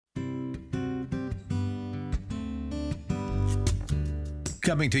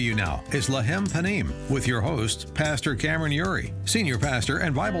Coming to you now is Lechem Panim with your host, Pastor Cameron Uri, Senior Pastor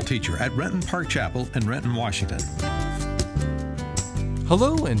and Bible Teacher at Renton Park Chapel in Renton, Washington.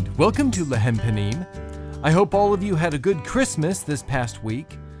 Hello and welcome to Lechem Panim. I hope all of you had a good Christmas this past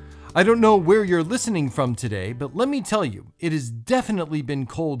week. I don't know where you're listening from today, but let me tell you, it has definitely been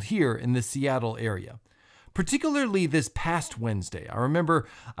cold here in the Seattle area. Particularly this past Wednesday. I remember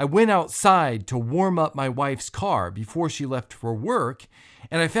I went outside to warm up my wife's car before she left for work,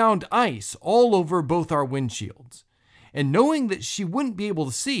 and I found ice all over both our windshields. And knowing that she wouldn't be able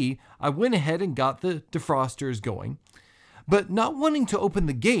to see, I went ahead and got the defrosters going. But not wanting to open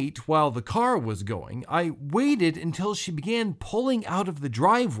the gate while the car was going, I waited until she began pulling out of the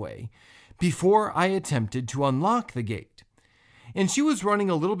driveway before I attempted to unlock the gate. And she was running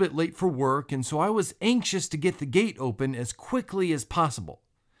a little bit late for work, and so I was anxious to get the gate open as quickly as possible.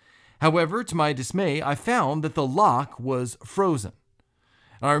 However, to my dismay, I found that the lock was frozen.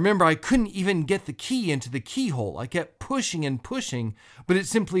 And I remember I couldn't even get the key into the keyhole. I kept pushing and pushing, but it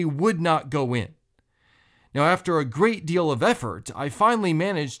simply would not go in. Now, after a great deal of effort, I finally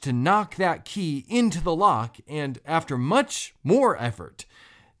managed to knock that key into the lock, and after much more effort,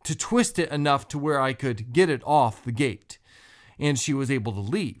 to twist it enough to where I could get it off the gate. And she was able to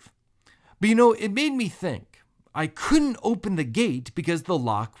leave. But it made me think. I couldn't open the gate because the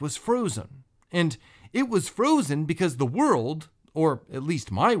lock was frozen. And it was frozen because the world, or at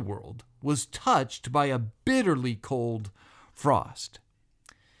least my world, was touched by a bitterly cold frost.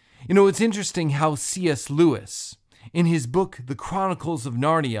 It's interesting how C.S. Lewis, in his book, The Chronicles of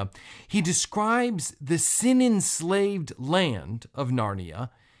Narnia, he describes the sin-enslaved land of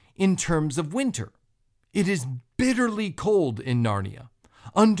Narnia in terms of winter. It is bitterly cold in Narnia,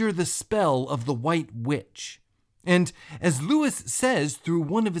 under the spell of the White Witch. And as Lewis says through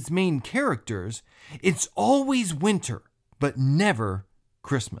one of his main characters, it's always winter, but never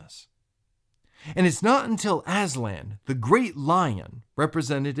Christmas. And it's not until Aslan, the great lion,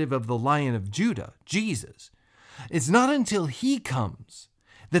 representative of the Lion of Judah, Jesus, it's not until he comes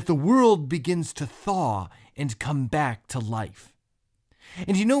that the world begins to thaw and come back to life.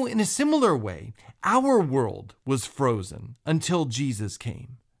 And in a similar way, our world was frozen until Jesus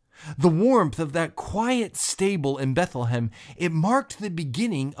came. The warmth of that quiet stable in Bethlehem, it marked the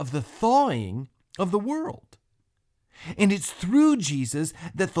beginning of the thawing of the world. And it's through Jesus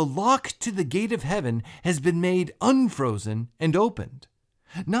that the lock to the gate of heaven has been made unfrozen and opened.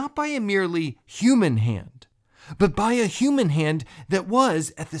 Not by a merely human hand, but by a human hand that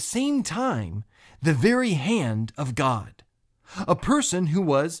was, at the same time, the very hand of God. A person who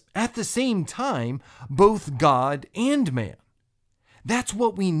was, at the same time, both God and man. That's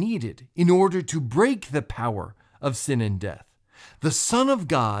what we needed in order to break the power of sin and death. The Son of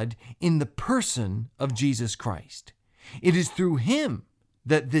God in the person of Jesus Christ. It is through him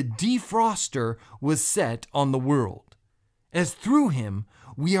that the defroster was set on the world. As through him,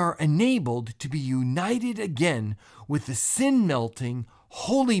 we are enabled to be united again with the sin-melting,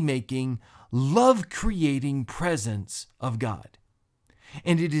 holy-making, love-creating presence of God.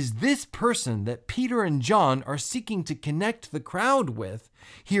 And it is this person that Peter and John are seeking to connect the crowd with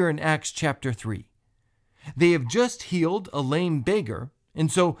here in Acts chapter 3. They have just healed a lame beggar, and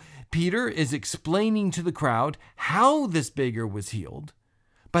so Peter is explaining to the crowd how this beggar was healed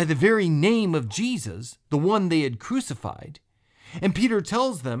by the very name of Jesus, the one they had crucified. And Peter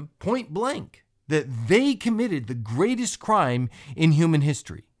tells them point blank that they committed the greatest crime in human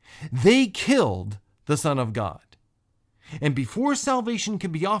history. They killed the Son of God. And before salvation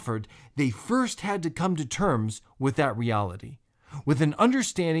could be offered, they first had to come to terms with that reality, with an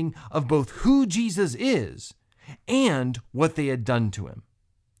understanding of both who Jesus is and what they had done to him.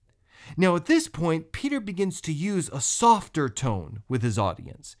 Now, at this point, Peter begins to use a softer tone with his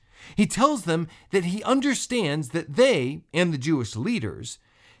audience. He tells them that he understands that they, and the Jewish leaders,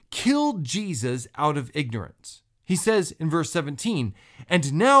 killed Jesus out of ignorance. He says in verse 17,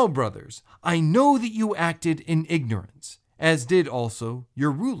 "And now, brothers, I know that you acted in ignorance, as did also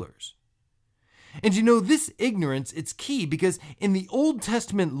your rulers." And this ignorance, it's key because in the Old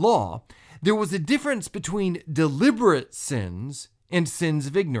Testament law, there was a difference between deliberate sins and sins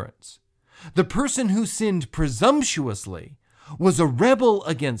of ignorance. The person who sinned presumptuously was a rebel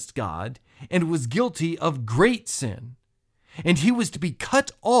against God and was guilty of great sin. And he was to be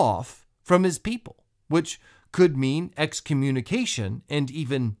cut off from his people, which could mean excommunication and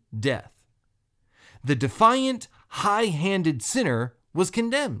even death. The defiant, high-handed sinner was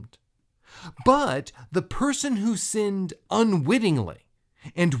condemned. But the person who sinned unwittingly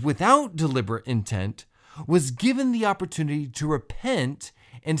and without deliberate intent was given the opportunity to repent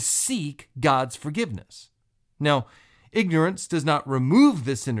and seek God's forgiveness. Now, Ignorance does not remove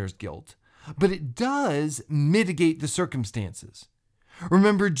the sinner's guilt, but it does mitigate the circumstances.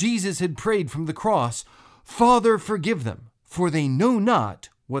 Remember, Jesus had prayed from the cross, "Father, forgive them, for they know not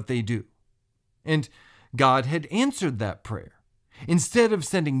what they do." And God had answered that prayer. Instead of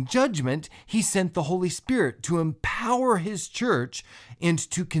sending judgment, he sent the Holy Spirit to empower his church and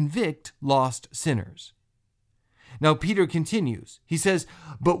to convict lost sinners. Now Peter continues. He says,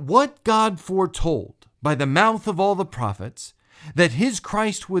 "But what God foretold by the mouth of all the prophets, that his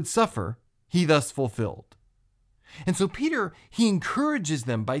Christ would suffer, he thus fulfilled." And so Peter, he encourages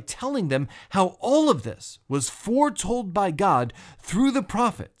them by telling them how all of this was foretold by God through the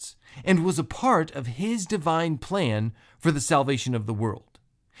prophets and was a part of his divine plan for the salvation of the world.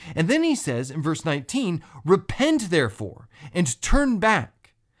 And then he says in verse 19, "Repent therefore and turn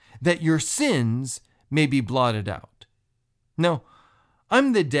back, that your sins may be blotted out." Now,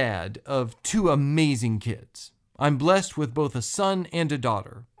 I'm the dad of two amazing kids. I'm blessed with both a son and a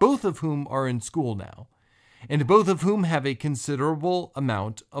daughter, both of whom are in school now, and both of whom have a considerable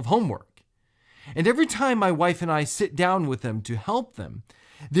amount of homework. And every time my wife and I sit down with them to help them,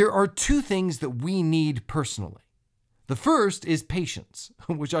 there are two things that we need personally. The first is patience,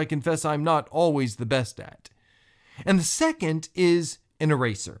 which I confess I'm not always the best at. And the second is an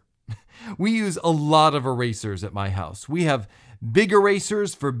eraser. We use a lot of erasers at my house. We have big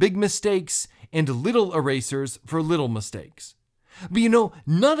erasers for big mistakes and little erasers for little mistakes. But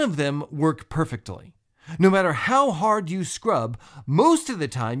none of them work perfectly. No matter how hard you scrub, most of the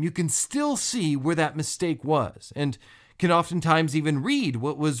time you can still see where that mistake was and can oftentimes even read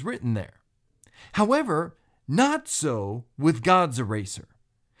what was written there. However, not so with God's eraser.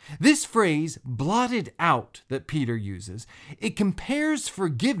 This phrase, blotted out, that Peter uses, it compares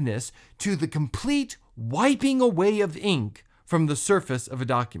forgiveness to the complete wiping away of ink from the surface of a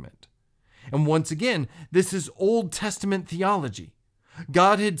document. And once again, this is Old Testament theology.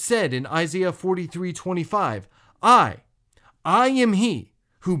 God had said in Isaiah 43:25, I am he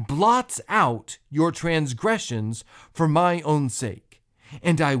who blots out your transgressions for my own sake,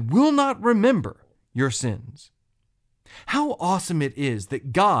 and I will not remember your sins. How awesome it is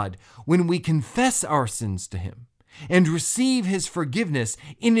that God, when we confess our sins to him and receive his forgiveness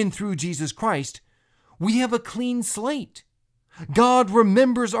in and through Jesus Christ, we have a clean slate. God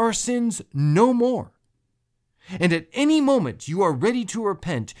remembers our sins no more. And at any moment you are ready to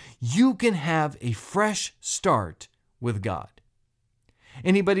repent, you can have a fresh start with God.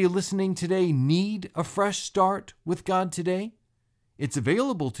 Anybody listening today need a fresh start with God today? It's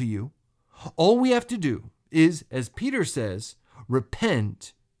available to you. All we have to do is, as Peter says,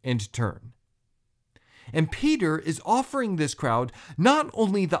 repent and turn. And Peter is offering this crowd not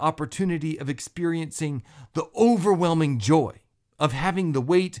only the opportunity of experiencing the overwhelming joy of having the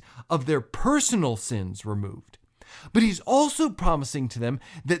weight of their personal sins removed, but he's also promising to them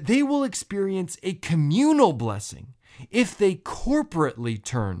that they will experience a communal blessing if they corporately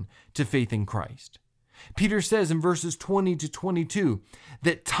turn to faith in Christ. Peter says in verses 20 to 22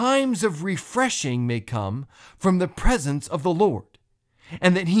 that times of refreshing may come from the presence of the Lord,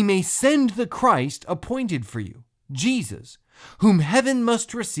 and that he may send the Christ appointed for you, Jesus, whom heaven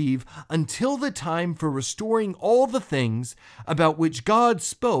must receive until the time for restoring all the things about which God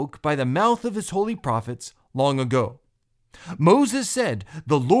spoke by the mouth of his holy prophets long ago. Moses said,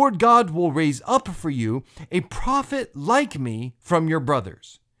 "The Lord God will raise up for you a prophet like me from your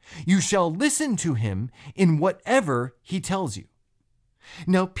brothers. You shall listen to him in whatever he tells you."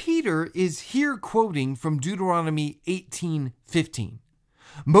 Now, Peter is here quoting from Deuteronomy 18:15.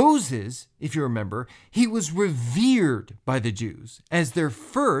 Moses, if you remember, he was revered by the Jews as their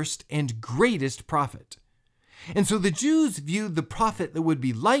first and greatest prophet. And so the Jews viewed the prophet that would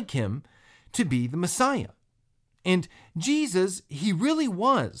be like him to be the Messiah. And Jesus, he really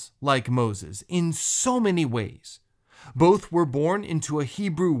was like Moses in so many ways. Both were born into a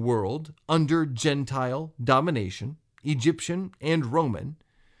Hebrew world under Gentile domination, Egyptian and Roman.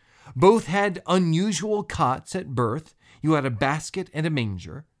 Both had unusual cots at birth. You had a basket and a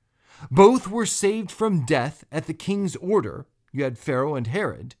manger. Both were saved from death at the king's order. You had Pharaoh and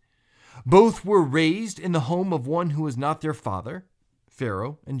Herod. Both were raised in the home of one who was not their father,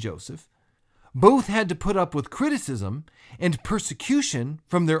 Pharaoh and Joseph. Both had to put up with criticism and persecution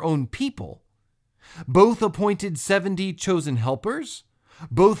from their own people. Both appointed 70 chosen helpers.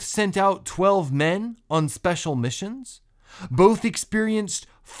 Both sent out 12 men on special missions. Both experienced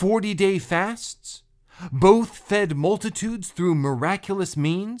 40-day fasts. Both fed multitudes through miraculous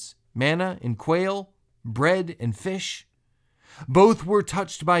means, manna and quail, bread and fish. Both were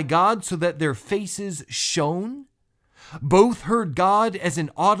touched by God so that their faces shone. Both heard God as an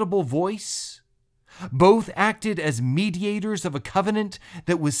audible voice. Both acted as mediators of a covenant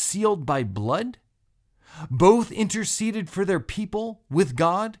that was sealed by blood. Both interceded for their people with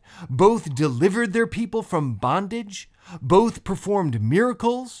God. Both delivered their people from bondage. Both performed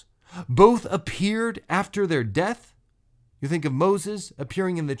miracles. Both appeared after their death. You think of Moses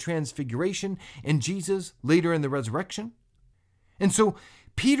appearing in the Transfiguration and Jesus later in the resurrection. And so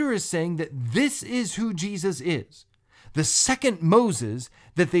Peter is saying that this is who Jesus is, the second Moses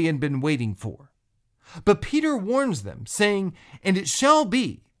that they had been waiting for. But Peter warns them, saying, "And it shall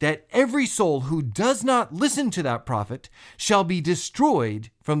be that every soul who does not listen to that prophet shall be destroyed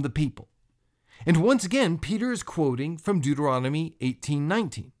from the people." And once again, Peter is quoting from Deuteronomy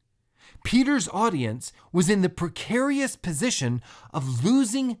 18:19. Peter's audience was in the precarious position of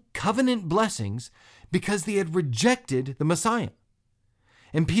losing covenant blessings because they had rejected the Messiah.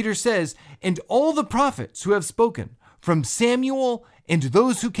 And Peter says, "And all the prophets who have spoken, from Samuel and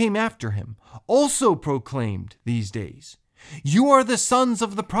those who came after him, also proclaimed these days. You are the sons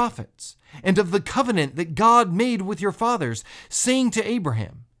of the prophets, and of the covenant that God made with your fathers, saying to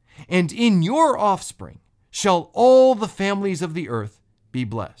Abraham, and in your offspring shall all the families of the earth be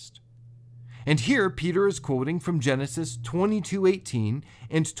blessed." And here Peter is quoting from Genesis 22:18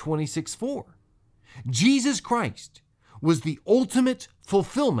 and 26:4. Jesus Christ was the ultimate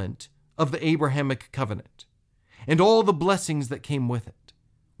fulfillment of the Abrahamic covenant and all the blessings that came with it,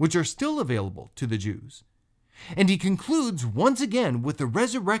 which are still available to the Jews. And he concludes once again with the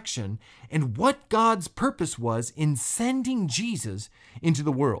resurrection and what God's purpose was in sending Jesus into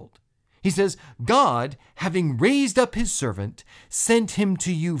the world. He says, "God, having raised up his servant, sent him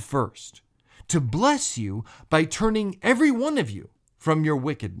to you first, to bless you by turning every one of you from your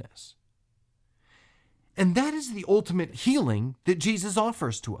wickedness." And that is the ultimate healing that Jesus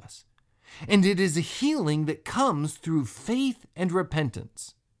offers to us. And it is a healing that comes through faith and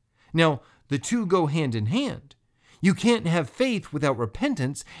repentance. Now, the two go hand in hand. You can't have faith without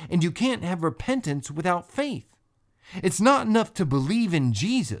repentance, and you can't have repentance without faith. It's not enough to believe in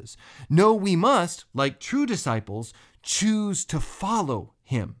Jesus. No, we must, like true disciples, choose to follow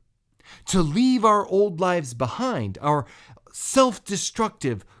him, to leave our old lives behind, our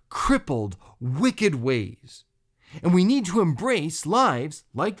self-destructive, crippled, wicked ways. And we need to embrace lives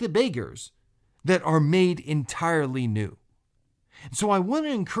like the beggars that are made entirely new. So I want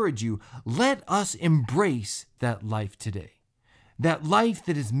to encourage you, let us embrace that life today, that life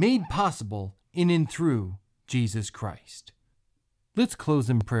that is made possible in and through Jesus Christ. Let's close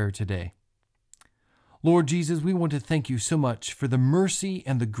in prayer today. Lord Jesus, we want to thank you so much for the mercy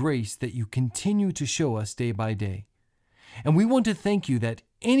and the grace that you continue to show us day by day. And we want to thank you that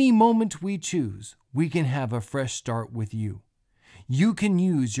any moment we choose, we can have a fresh start with you. You can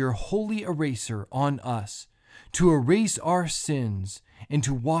use your holy eraser on us to erase our sins and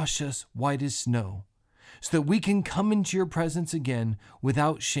to wash us white as snow, so that we can come into your presence again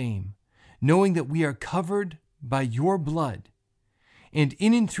without shame, knowing that we are covered by your blood and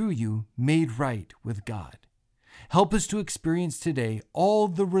in and through you made right with God. Help us to experience today all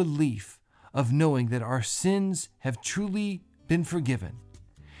the relief of knowing that our sins have truly been forgiven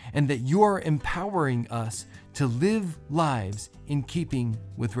and that you are empowering us to live lives in keeping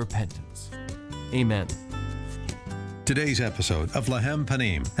with repentance. Amen. Today's episode of Lechem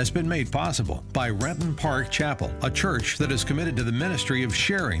Panim has been made possible by Renton Park Chapel, a church that is committed to the ministry of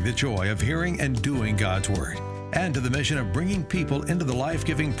sharing the joy of hearing and doing God's Word, and to the mission of bringing people into the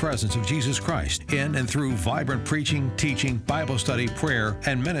life-giving presence of Jesus Christ in and through vibrant preaching, teaching, Bible study, prayer,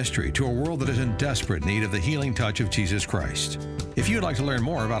 and ministry to a world that is in desperate need of the healing touch of Jesus Christ. If you'd like to learn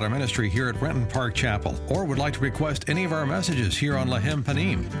more about our ministry here at Renton Park Chapel, or would like to request any of our messages here on Lechem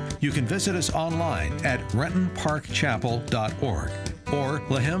Panim, you can visit us online at rentonparkchapel.org or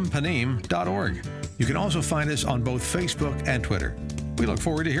lechempanim.org. You can also find us on both Facebook and Twitter. We look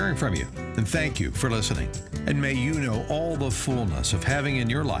forward to hearing from you, and thank you for listening. And may you know all the fullness of having in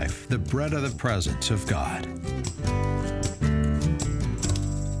your life the bread of the presence of God.